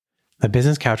The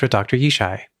Business Couch with Dr.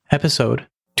 Yishai, episode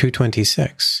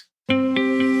 226.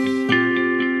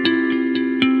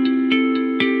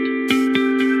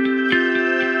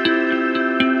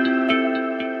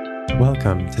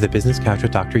 Welcome to the Business Couch with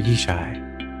Dr.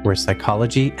 Yishai, where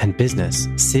psychology and business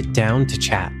sit down to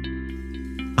chat.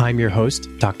 I'm your host,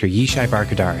 Dr. Yishai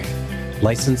Barkadari,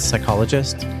 licensed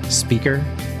psychologist, speaker,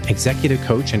 executive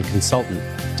coach, and consultant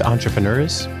to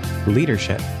entrepreneurs,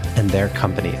 leadership, and their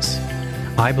companies.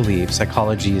 I believe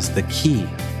psychology is the key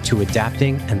to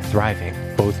adapting and thriving,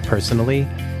 both personally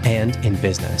and in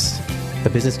business. The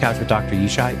Business Couch with Dr.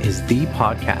 Yishai is the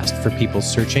podcast for people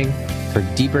searching for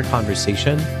deeper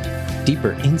conversation,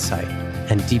 deeper insight,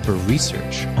 and deeper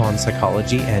research on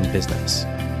psychology and business,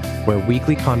 where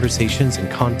weekly conversations and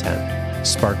content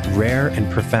spark rare and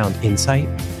profound insight,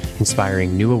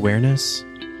 inspiring new awareness,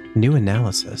 new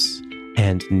analysis,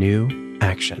 and new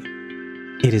action.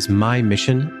 It is my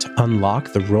mission to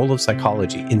unlock the role of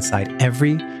psychology inside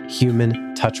every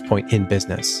human touchpoint in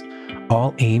business,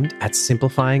 all aimed at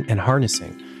simplifying and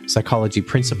harnessing psychology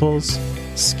principles,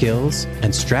 skills,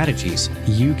 and strategies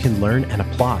you can learn and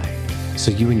apply so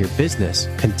you and your business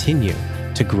continue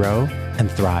to grow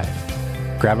and thrive.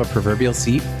 Grab a proverbial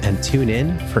seat and tune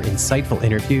in for insightful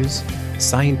interviews,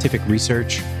 scientific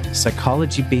research,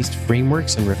 psychology-based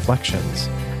frameworks and reflections,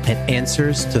 and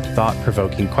answers to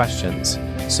thought-provoking questions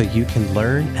so you can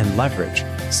learn and leverage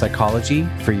psychology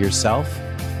for yourself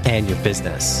and your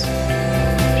business.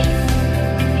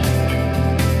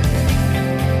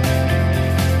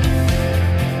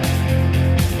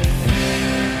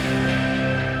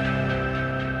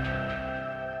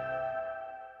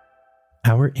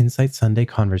 Our Insight Sunday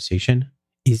conversation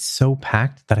is so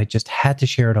packed that I just had to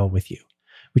share it all with you,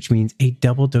 which means a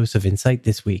double dose of insight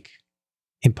this week.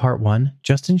 In part one,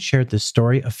 Justin shared the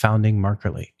story of founding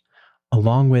Markerly,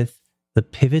 along with the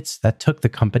pivots that took the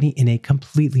company in a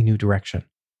completely new direction.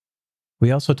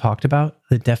 We also talked about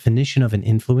the definition of an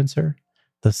influencer,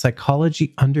 the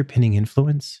psychology underpinning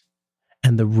influence,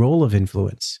 and the role of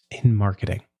influence in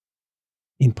marketing.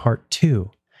 In part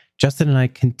two, Justin and I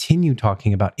continue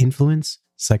talking about influence,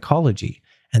 psychology,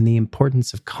 and the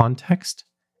importance of context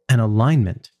and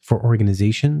alignment for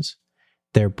organizations,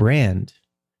 their brand,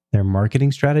 their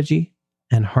marketing strategy,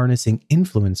 and harnessing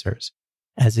influencers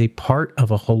as a part of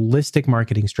a holistic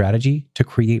marketing strategy to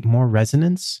create more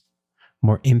resonance,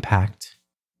 more impact,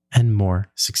 and more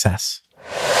success.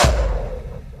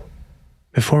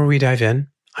 Before we dive in,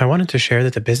 I wanted to share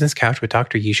that the Business Couch with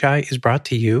Dr. Yishai is brought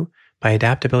to you by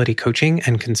Adaptability Coaching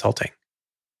and Consulting.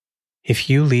 If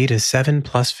you lead a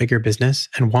 7+ figure business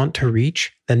and want to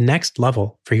reach the next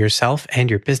level for yourself and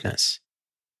your business,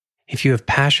 if you have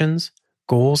passions,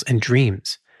 goals, and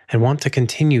dreams and want to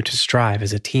continue to strive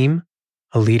as a team,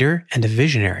 a leader, and a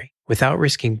visionary without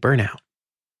risking burnout,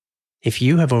 if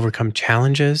you have overcome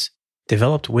challenges,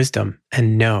 developed wisdom,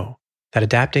 and know that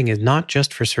adapting is not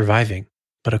just for surviving,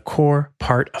 but a core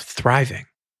part of thriving,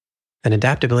 then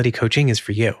adaptability coaching is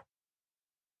for you.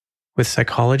 With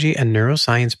psychology and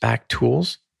neuroscience-backed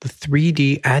tools, the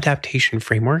 3D adaptation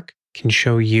framework can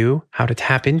show you how to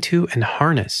tap into and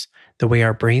harness the way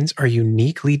our brains are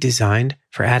uniquely designed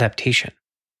for adaptation.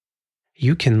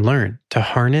 You can learn to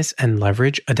harness and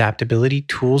leverage adaptability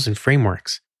tools and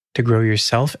frameworks to grow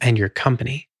yourself and your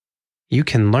company. You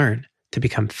can learn to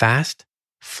become fast,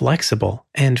 flexible,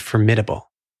 and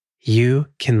formidable. You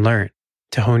can learn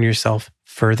to hone yourself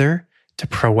further, to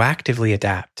proactively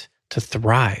adapt, to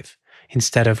thrive,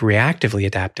 instead of reactively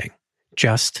adapting,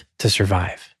 just to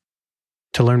survive.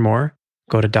 To learn more,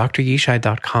 go to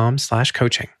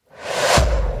dryishai.com/coaching.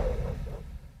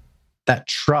 That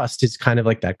trust is kind of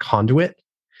like that conduit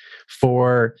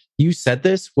for, you said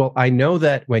this, well, I know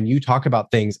that when you talk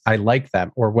about things, I like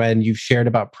them, or when you've shared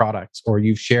about products, or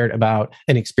you've shared about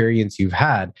an experience you've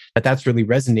had, that's really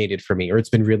resonated for me, or it's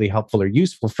been really helpful or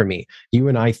useful for me. You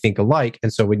and I think alike.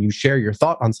 And so when you share your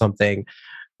thought on something,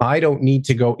 I don't need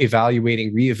to go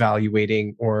evaluating,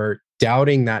 reevaluating, or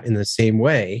doubting that in the same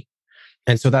way.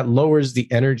 And so that lowers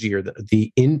the energy or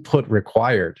the input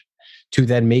required to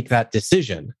then make that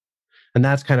decision. And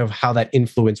that's kind of how that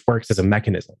influence works as a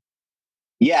mechanism.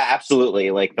 Yeah, absolutely.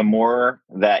 Like the more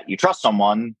that you trust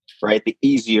someone, right, the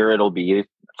easier it'll be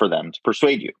for them to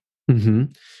persuade you. Mm-hmm.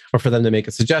 Or for them to make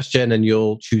a suggestion and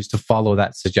you'll choose to follow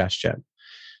that suggestion.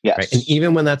 Yes. Right? And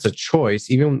even when that's a choice,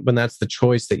 even when that's the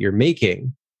choice that you're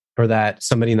making or that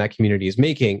somebody in that community is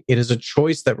making, it is a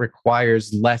choice that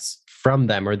requires less from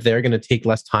them, or they're going to take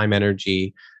less time,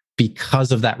 energy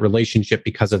because of that relationship,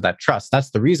 because of that trust. That's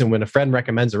the reason when a friend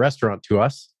recommends a restaurant to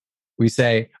us, we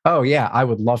say, oh yeah, I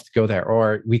would love to go there.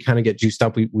 Or we kind of get juiced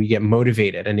up. We get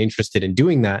motivated and interested in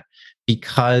doing that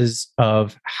because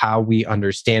of how we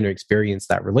understand or experience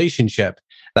that relationship,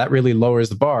 that really lowers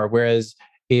the bar. Whereas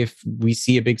if we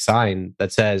see a big sign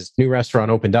that says new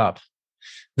restaurant opened up,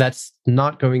 that's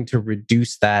not going to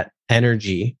reduce that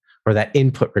energy or that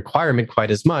input requirement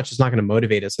quite as much. It's not going to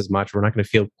motivate us as much. We're not going to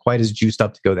feel quite as juiced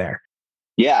up to go there.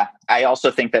 Yeah, I also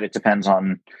think that it depends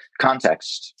on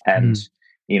context. And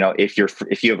if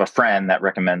you have a friend that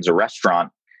recommends a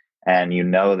restaurant and you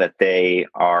know that they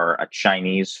are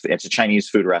it's a Chinese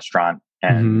food restaurant,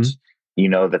 and you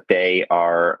know that they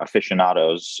are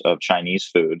aficionados of Chinese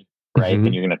food, right?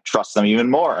 Then you're going to trust them even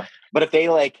more. But if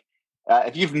they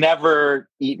if you've never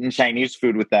eaten Chinese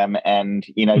food with them and,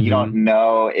 you don't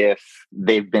know if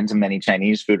they've been to many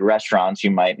Chinese food restaurants,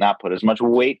 you might not put as much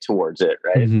weight towards it,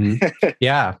 right?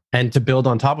 Yeah. And to build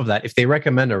on top of that, if they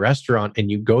recommend a restaurant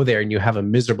and you go there and you have a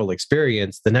miserable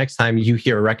experience, the next time you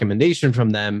hear a recommendation from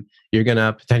them, you're going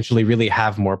to potentially really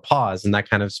have more pause. And that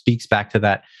kind of speaks back to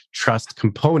that trust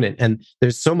component. And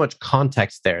there's so much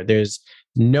context there. There's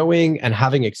knowing and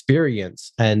having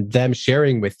experience and them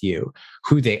sharing with you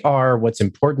who they are, what's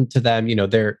important to them,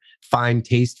 their fine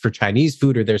taste for Chinese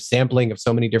food or their sampling of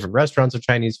so many different restaurants of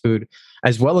Chinese food,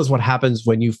 as well as what happens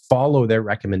when you follow their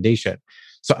recommendation.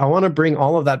 So I want to bring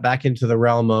all of that back into the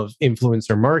realm of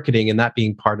influencer marketing and that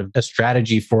being part of a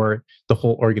strategy for the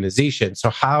whole organization. So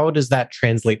how does that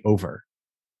translate over?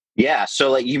 Yeah.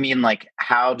 So you mean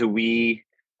how do we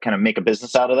kind of make a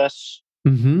business out of this?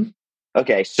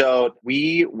 Okay, so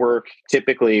we work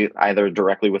typically either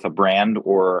directly with a brand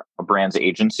or a brand's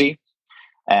agency.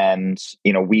 And,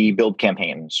 we build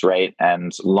campaigns, right?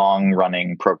 And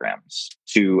long-running programs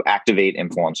to activate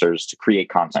influencers to create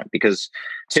content, because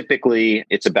typically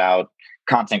it's about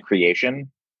content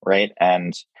creation, right?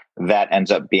 And that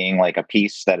ends up being a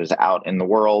piece that is out in the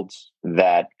world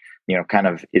that, kind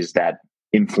of is that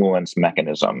influence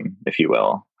mechanism, if you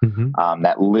will,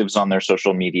 that lives on their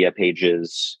social media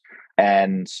pages.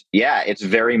 And yeah, it's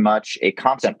very much a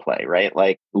content play, right?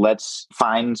 Let's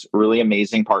find really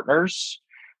amazing partners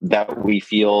that we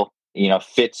feel,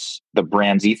 fits the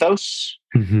brand's ethos,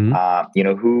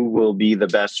 who will be the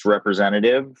best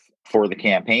representative for the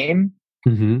campaign,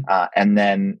 and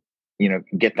then,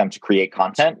 get them to create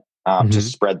content to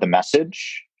spread the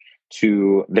message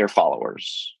to their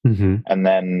followers. And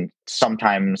then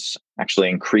sometimes, actually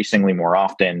increasingly more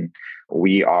often,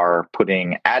 we are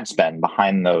putting ad spend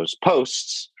behind those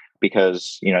posts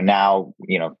because, now,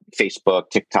 Facebook,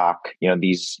 TikTok,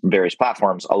 these various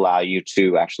platforms allow you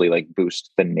to actually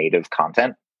boost the native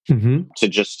content to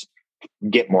just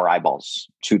get more eyeballs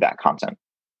to that content.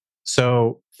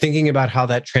 So thinking about how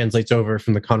that translates over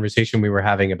from the conversation we were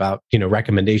having about,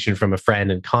 recommendation from a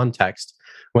friend and context,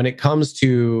 when it comes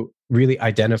to really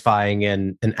identifying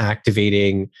and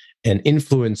activating an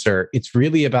influencer, it's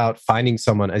really about finding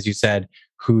someone, as you said,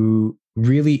 who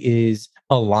really is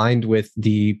aligned with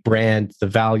the brand, the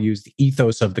values, the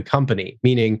ethos of the company.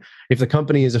 Meaning, if the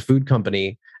company is a food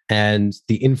company and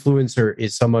the influencer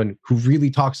is someone who really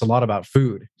talks a lot about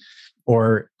food,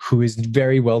 or who is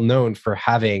very well known for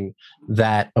having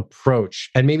that approach.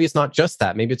 And maybe it's not just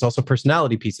that, maybe it's also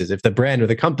personality pieces. If the brand or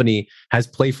the company has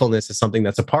playfulness as something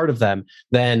that's a part of them,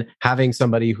 then having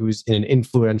somebody who's in an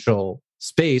influential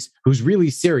space, who's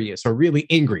really serious or really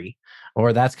angry,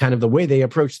 or that's kind of the way they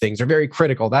approach things, or very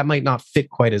critical, that might not fit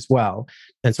quite as well.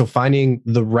 And so finding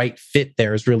the right fit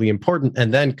there is really important.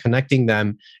 And then connecting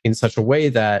them in such a way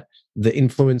that the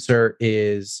influencer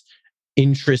is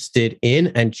interested in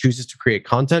and chooses to create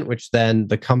content, which then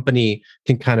the company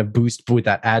can kind of boost with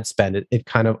that ad spend. It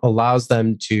kind of allows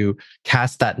them to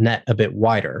cast that net a bit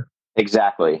wider.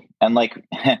 Exactly. And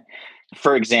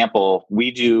for example,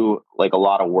 we do a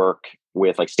lot of work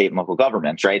with state and local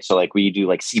governments, right? So we do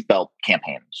seatbelt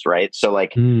campaigns, right? So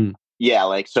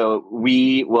so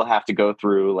we will have to go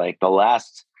through the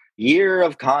last year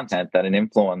of content that an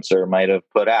influencer might have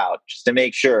put out just to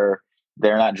make sure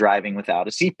they're not driving without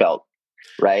a seatbelt.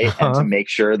 Right. And to make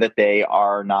sure that they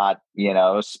are not,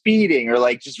 speeding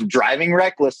or just driving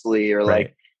recklessly or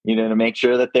to make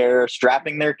sure that they're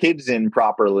strapping their kids in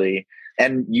properly.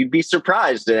 And you'd be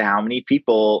surprised at how many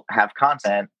people have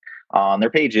content on their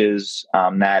pages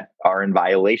that are in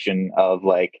violation of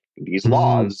these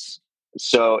laws.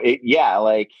 So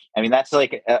that's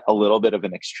a little bit of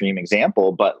an extreme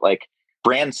example, but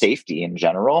brand safety in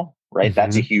general, right?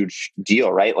 That's a huge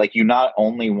deal, right? You not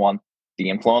only want the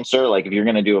influencer, if you're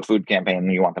going to do a food campaign,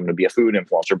 you want them to be a food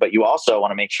influencer, but you also want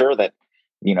to make sure that,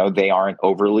 they aren't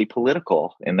overly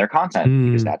political in their content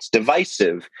because that's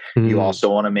divisive. You also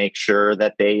want to make sure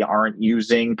that they aren't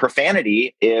using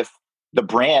profanity if the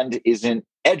brand isn't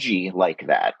edgy like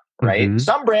that, right? Mm-hmm.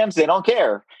 Some brands, they don't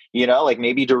care, like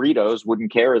maybe Doritos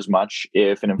wouldn't care as much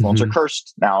if an influencer Mm-hmm.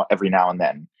 cursed every now and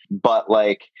then, but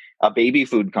like a baby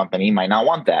food company might not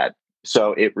want that.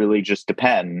 So it really just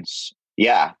depends.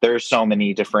 Yeah, there's so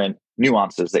many different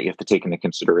nuances that you have to take into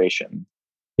consideration.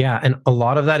 Yeah. And a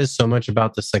lot of that is so much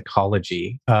about the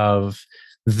psychology of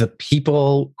the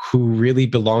people who really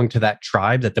belong to that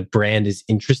tribe that the brand is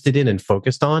interested in and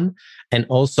focused on. And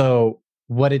also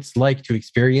what it's like to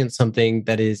experience something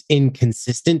that is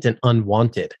inconsistent and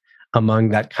unwanted among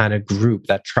that kind of group,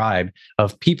 that tribe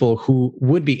of people who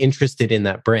would be interested in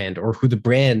that brand or who the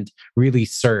brand really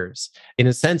serves. In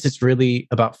a sense, it's really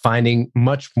about finding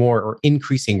much more or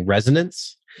increasing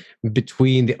resonance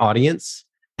between the audience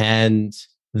and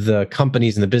the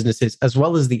companies and the businesses, as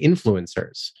well as the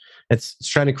influencers. It's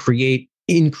trying to create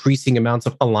increasing amounts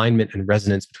of alignment and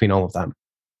resonance between all of them.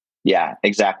 Yeah,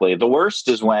 exactly. The worst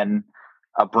is when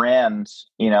a brand,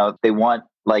 they want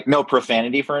like no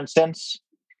profanity, for instance,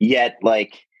 yet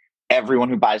like everyone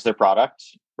who buys their product,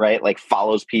 right, like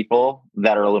follows people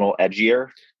that are a little edgier,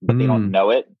 but they don't know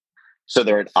it. So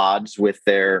they're at odds with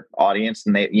their audience.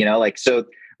 And they, like, so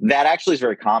that actually is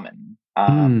very common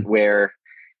where,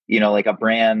 like a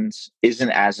brand isn't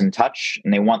as in touch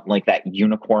and they want like that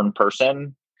unicorn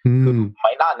person who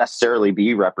might not necessarily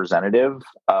be representative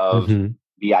of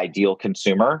the ideal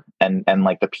consumer and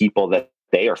like the people that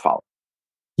they are following.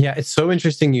 Yeah, it's so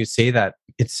interesting you say that.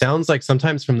 It sounds like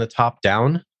sometimes from the top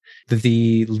down,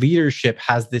 the leadership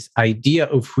has this idea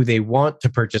of who they want to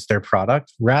purchase their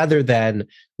product rather than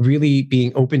really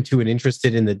being open to and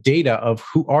interested in the data of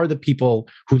who are the people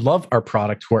who love our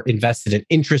product, who are invested and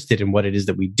interested in what it is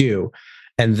that we do.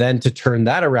 And then to turn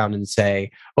that around and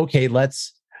say, okay,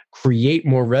 let's create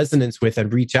more resonance with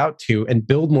and reach out to and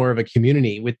build more of a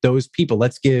community with those people.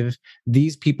 Let's give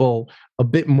these people a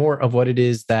bit more of what it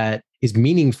is that is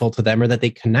meaningful to them or that they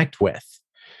connect with.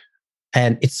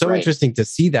 And it's so interesting to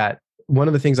see that. One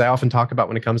of the things I often talk about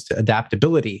when it comes to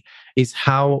adaptability is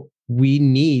how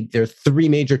there are three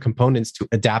major components to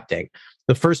adapting.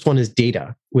 The first one is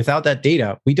data. Without that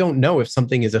data, we don't know if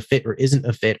something is a fit or isn't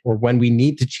a fit, or when we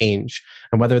need to change.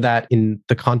 And whether that in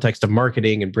the context of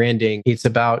marketing and branding, it's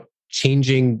about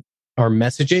changing our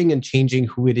messaging and changing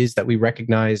who it is that we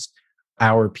recognize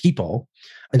our people.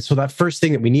 And so that first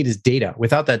thing that we need is data.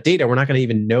 Without that data, we're not going to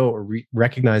even know or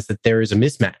recognize that there is a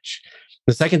mismatch.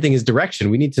 The second thing is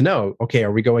direction. We need to know, okay,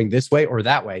 are we going this way or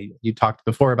that way? You talked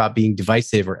before about being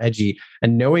divisive or edgy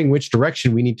and knowing which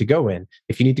direction we need to go in.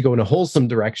 If you need to go in a wholesome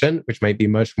direction, which might be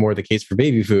much more the case for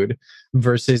baby food,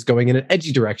 versus going in an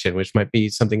edgy direction, which might be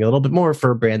something a little bit more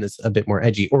for a brand that's a bit more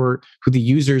edgy, or who the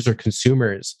users or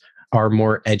consumers are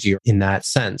more edgy in that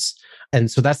sense.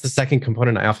 And so that's the second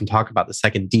component I often talk about, the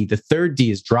second D. The third D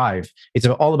is drive. It's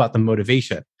all about the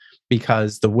motivation,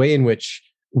 because the way in which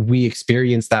we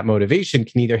experience that motivation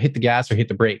can either hit the gas or hit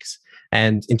the brakes.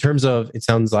 And in terms of, it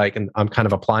sounds like, and I'm kind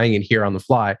of applying it here on the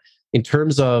fly, in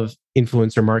terms of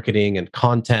influencer marketing and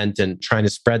content and trying to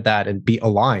spread that and be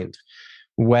aligned,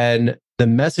 when the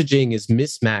messaging is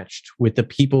mismatched with the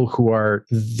people who are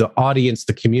the audience,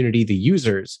 the community, the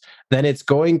users, then it's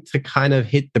going to kind of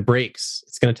hit the brakes.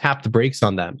 It's going to tap the brakes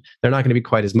on them. They're not going to be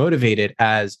quite as motivated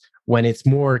as when it's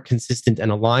more consistent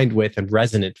and aligned with and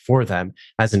resonant for them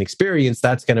as an experience.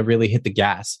 That's going to really hit the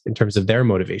gas in terms of their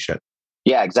motivation.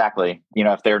 Yeah, exactly.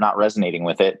 If they're not resonating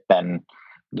with it, then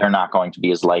they're not going to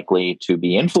be as likely to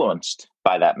be influenced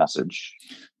by that message.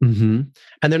 And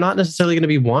they're not necessarily going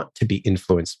to want to be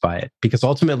influenced by it, because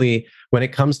ultimately, when it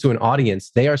comes to an audience,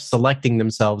 they are selecting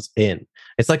themselves in.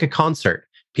 It's like a concert.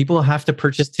 People have to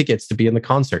purchase tickets to be in the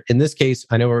concert. In this case,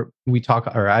 I know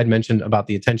I'd mentioned about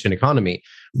the attention economy.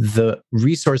 The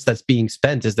resource that's being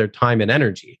spent is their time and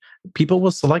energy. People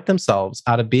will select themselves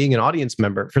out of being an audience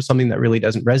member for something that really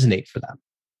doesn't resonate for them.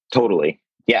 Totally.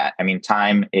 Yeah. I mean,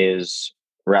 time is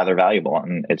rather valuable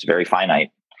and it's very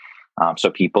finite.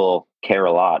 So people care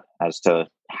a lot as to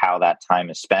how that time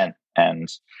is spent. And,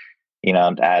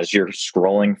 as you're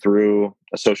scrolling through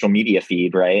a social media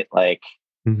feed, right? Like,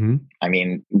 I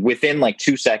mean, within like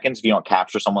 2 seconds, if you don't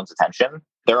capture someone's attention,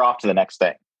 they're off to the next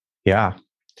thing. Yeah.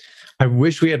 I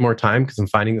wish we had more time, because I'm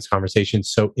finding this conversation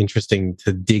so interesting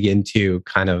to dig into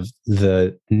kind of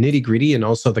the nitty gritty and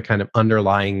also the kind of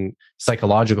underlying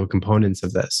psychological components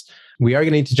of this. We are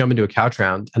going to need to jump into a couch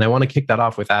round. And I want to kick that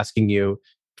off with asking you,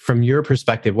 from your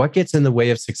perspective, what gets in the way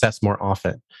of success more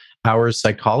often? Our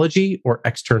psychology or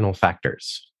external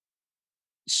factors?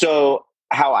 So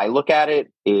how I look at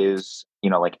it is,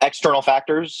 like external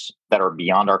factors that are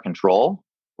beyond our control,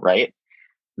 right?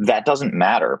 That doesn't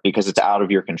matter because it's out of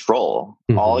your control.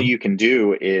 All you can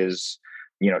do is,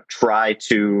 try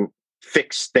to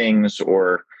fix things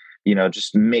or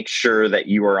just make sure that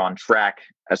you are on track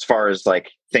as far as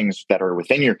like things that are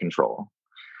within your control.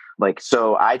 Like,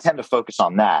 so I tend to focus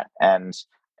on that, and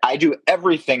I do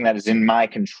everything that is in my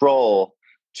control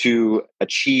to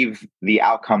achieve the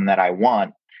outcome that I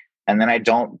want. And then I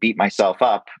don't beat myself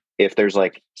up if there's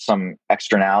like some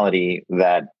externality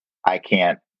that I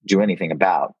can't do anything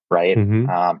about. Right.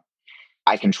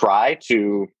 I can try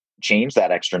to change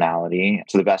that externality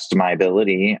to the best of my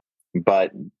ability.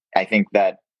 But I think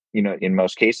that, in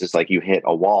most cases, like you hit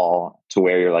a wall to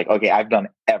where you're like, okay, I've done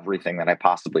everything that I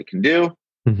possibly can do.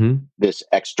 This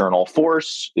external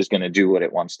force is going to do what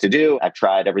it wants to do. I've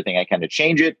tried everything I can to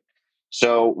change it.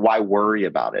 So why worry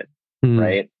about it?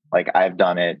 Right? Like I've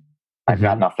done it. I've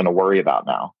got nothing to worry about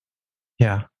now.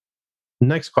 Yeah.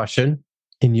 Next question.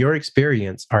 In your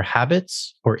experience, are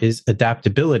habits or is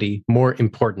adaptability more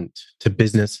important to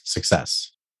business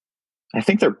success? I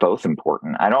think they're both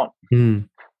important. I don't,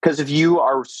 because if you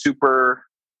are super,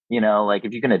 like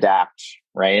if you can adapt,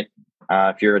 right?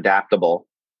 If you're adaptable,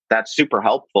 that's super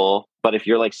helpful. But if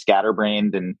you're like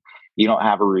scatterbrained and you don't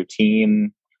have a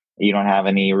routine, you don't have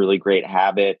any really great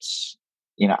habits,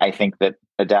 I think that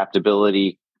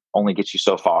adaptability only gets you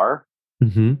so far.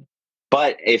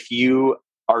 But if you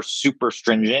are super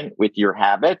stringent with your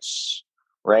habits,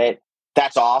 right?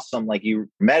 That's awesome. Like you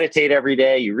meditate every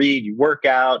day, you read, you work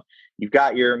out, you've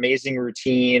got your amazing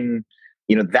routine,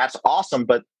 that's awesome.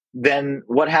 But then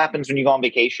what happens when you go on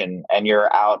vacation and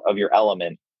you're out of your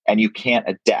element and you can't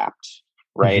adapt,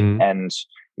 right? And,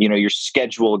 your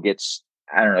schedule gets,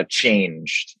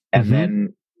 changed. And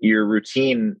then your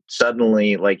routine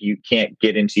suddenly, like you can't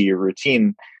get into your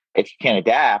routine. If you can't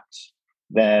adapt,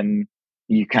 then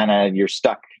you're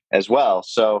stuck as well.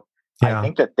 So I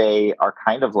think that they are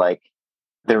kind of like,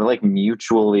 they're like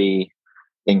mutually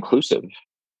inclusive,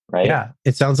 right? Yeah,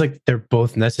 it sounds like they're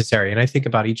both necessary. And I think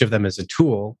about each of them as a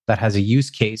tool that has a use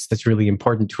case that's really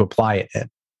important to apply it in.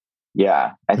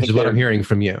 Yeah. Which is what I'm hearing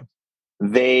from you.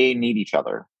 They need each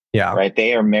other. Yeah. Right.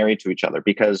 They are married to each other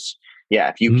because,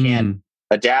 if you can't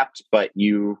adapt, but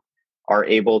you are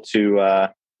able to,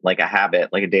 like a habit,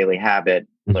 like a daily habit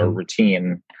or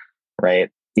routine, right?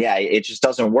 Yeah, it just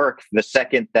doesn't work. The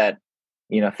second that,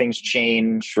 things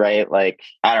change, right? Like,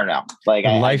 I don't know. Like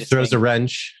life throws a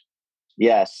wrench.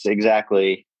 Yes,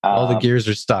 exactly. All the gears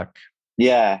are stuck.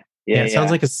 Yeah. Yeah. It sounds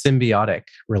like a symbiotic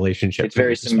relationship. It's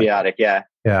very symbiotic. Yeah.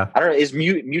 Yeah. I don't know. Is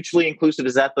mutually inclusive?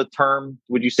 Is that the term?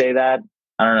 Would you say that?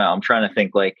 I don't know. I'm trying to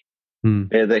think like,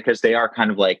 because they are kind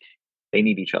of like, they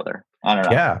need each other. I don't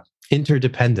know. Yeah.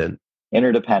 Interdependent.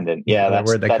 Yeah.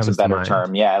 That's a better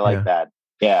term. Yeah. I like that.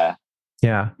 Yeah.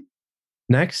 Yeah.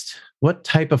 Next, what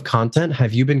type of content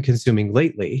have you been consuming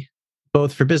lately,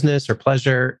 both for business or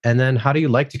pleasure? And then how do you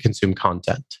like to consume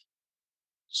content?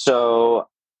 So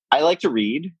I like to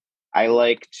read. I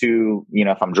like to,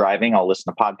 if I'm driving, I'll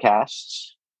listen to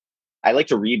podcasts. I like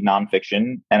to read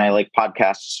nonfiction, and I like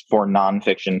podcasts for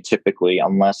nonfiction typically,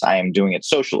 unless I am doing it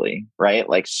socially, right?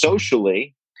 Like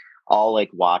socially, I'll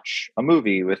like watch a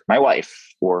movie with my wife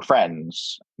or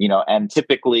friends, and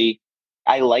typically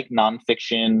I like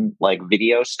nonfiction, like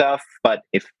video stuff, but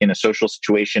if in a social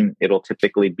situation, it'll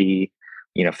typically be,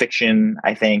 fiction.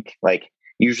 I think like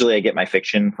usually I get my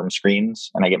fiction from screens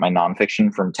and I get my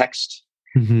nonfiction from text.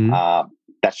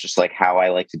 That's just like how I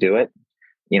like to do it.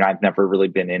 I've never really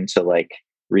been into like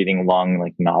reading long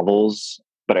like novels,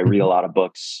 but I read a lot of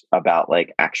books about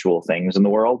like actual things in the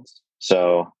world.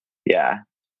 So yeah.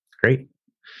 Great.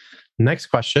 Next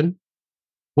question.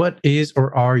 What is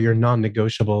or are your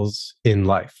non-negotiables in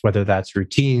life, whether that's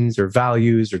routines or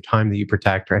values or time that you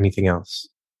protect or anything else?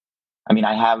 I mean,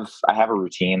 I have a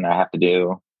routine that I have to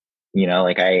do,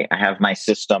 like I have my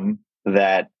system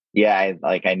that,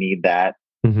 I need that.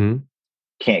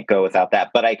 Can't go without that,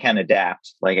 but I can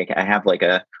adapt. Like I have like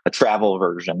a travel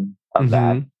version of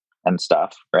that and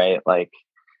stuff, right? Like,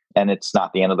 and it's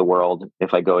not the end of the world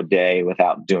if I go a day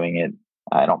without doing it.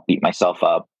 I don't beat myself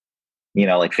up,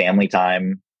 like family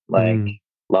time, like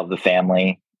love the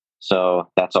family. So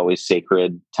that's always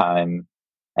sacred time.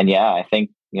 And I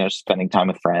think, spending time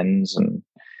with friends and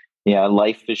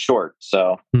life is short.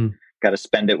 So got to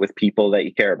spend it with people that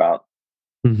you care about.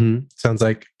 Sounds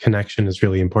like connection is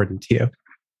really important to you.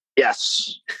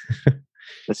 Yes.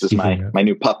 This is my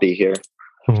new puppy here.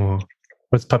 Oh,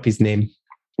 what's puppy's name?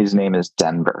 His name is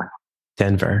Denver.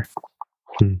 Denver.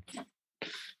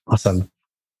 Awesome.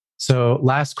 So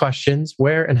last questions.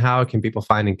 Where and how can people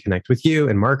find and connect with you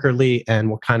and Markerly, and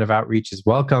what kind of outreach is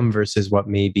welcome versus what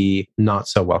may be not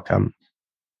so welcome?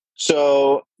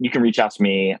 So you can reach out to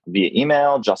me via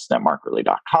email,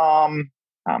 justin@markerly.com.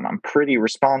 I'm pretty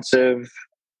responsive.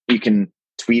 You can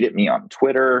tweet at me on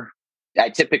Twitter. I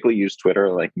typically use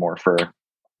Twitter like more for,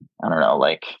 I don't know,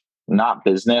 like not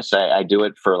business. I do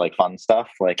it for like fun stuff.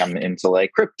 Like I'm into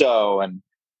like crypto, and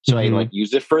so I like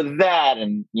use it for that.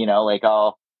 And, like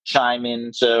I'll chime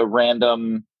into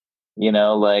random,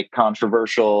 like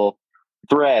controversial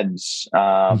threads,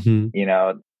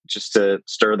 just to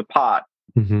stir the pot.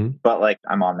 But like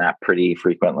I'm on that pretty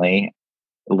frequently.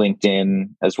 LinkedIn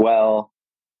as well.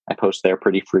 I post there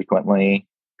pretty frequently.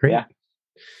 Great. Yeah.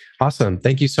 Awesome.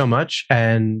 Thank you so much.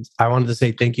 And I wanted to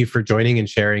say thank you for joining and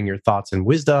sharing your thoughts and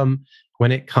wisdom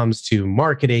when it comes to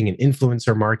marketing and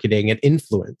influencer marketing and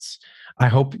influence. I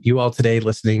hope you all today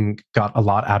listening got a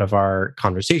lot out of our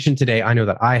conversation today. I know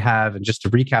that I have. And just to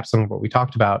recap some of what we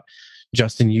talked about,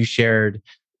 Justin, you shared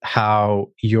how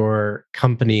your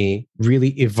company really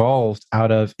evolved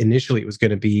out of initially it was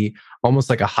going to be almost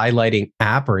like a highlighting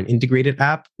app or an integrated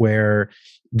app where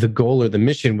the goal or the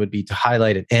mission would be to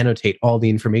highlight and annotate all the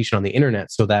information on the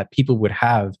internet so that people would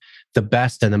have the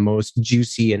best and the most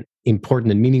juicy and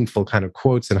important and meaningful kind of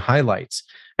quotes and highlights,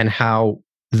 and how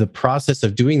the process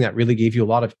of doing that really gave you a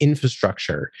lot of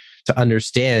infrastructure to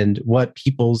understand what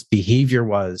people's behavior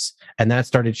was. And that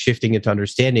started shifting into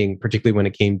understanding, particularly when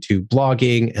it came to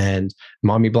blogging and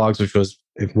mommy blogs, which was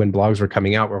when blogs were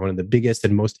coming out, were one of the biggest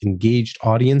and most engaged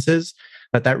audiences.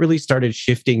 That really started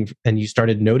shifting, and you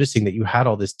started noticing that you had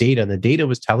all this data, and the data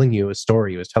was telling you a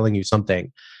story, it was telling you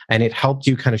something, and it helped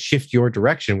you kind of shift your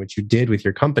direction, which you did with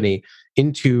your company,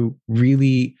 into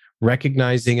really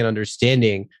recognizing and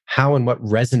understanding how and what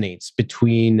resonates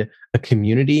between a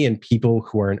community and people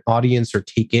who are an audience or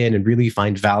take in and really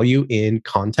find value in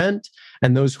content,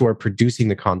 and those who are producing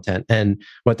the content. And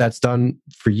what that's done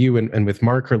for you and with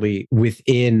Markerly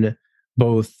within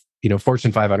both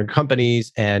Fortune 500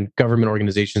 companies and government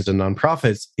organizations and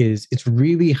nonprofits is it's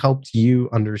really helped you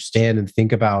understand and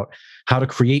think about how to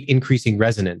create increasing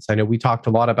resonance. I know we talked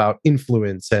a lot about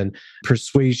influence and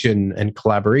persuasion and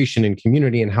collaboration and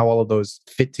community and how all of those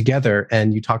fit together.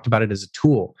 And you talked about it as a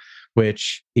tool,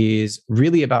 which is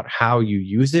really about how you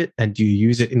use it. And do you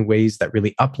use it in ways that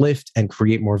really uplift and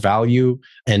create more value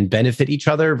and benefit each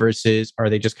other, versus are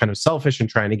they just kind of selfish and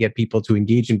trying to get people to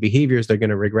engage in behaviors they're going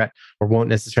to regret or won't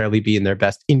necessarily be in their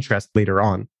best interest later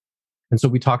on? And so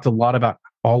we talked a lot about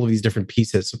all of these different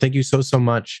pieces. So thank you so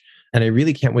much. And I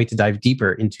really can't wait to dive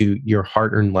deeper into your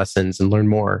hard-earned lessons and learn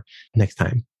more next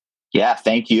time. Yeah,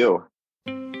 thank you.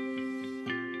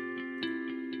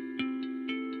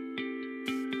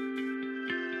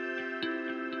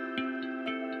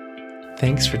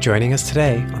 Thanks for joining us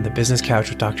today on the Business Couch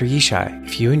with Dr. Yishai.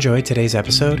 If you enjoyed today's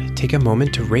episode, take a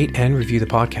moment to rate and review the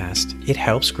podcast. It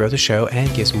helps grow the show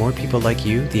and gives more people like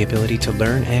you the ability to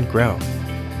learn and grow.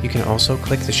 You can also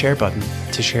click the share button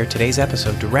to share today's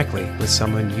episode directly with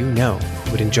someone you know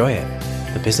who would enjoy it.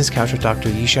 The Business Couch with Dr.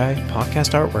 Yishai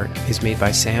podcast artwork is made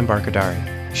by Sam Barkadari,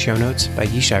 show notes by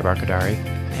Yishai Barkadari,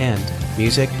 and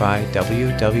music by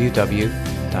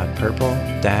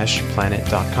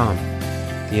www.purple-planet.com.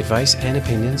 The advice and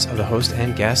opinions of the host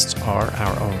and guests are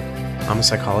our own. I'm a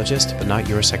psychologist, but not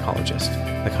your psychologist.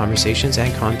 The conversations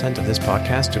and content of this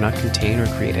podcast do not contain or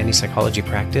create any psychology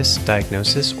practice,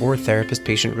 diagnosis, or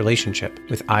therapist-patient relationship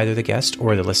with either the guest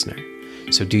or the listener.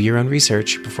 So do your own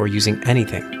research before using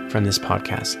anything from this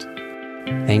podcast.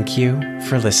 Thank you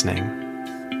for listening.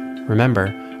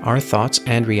 Remember, our thoughts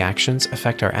and reactions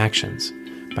affect our actions.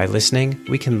 By listening,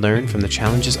 we can learn from the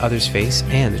challenges others face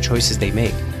and the choices they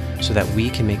make, so that we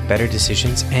can make better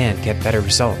decisions and get better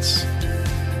results.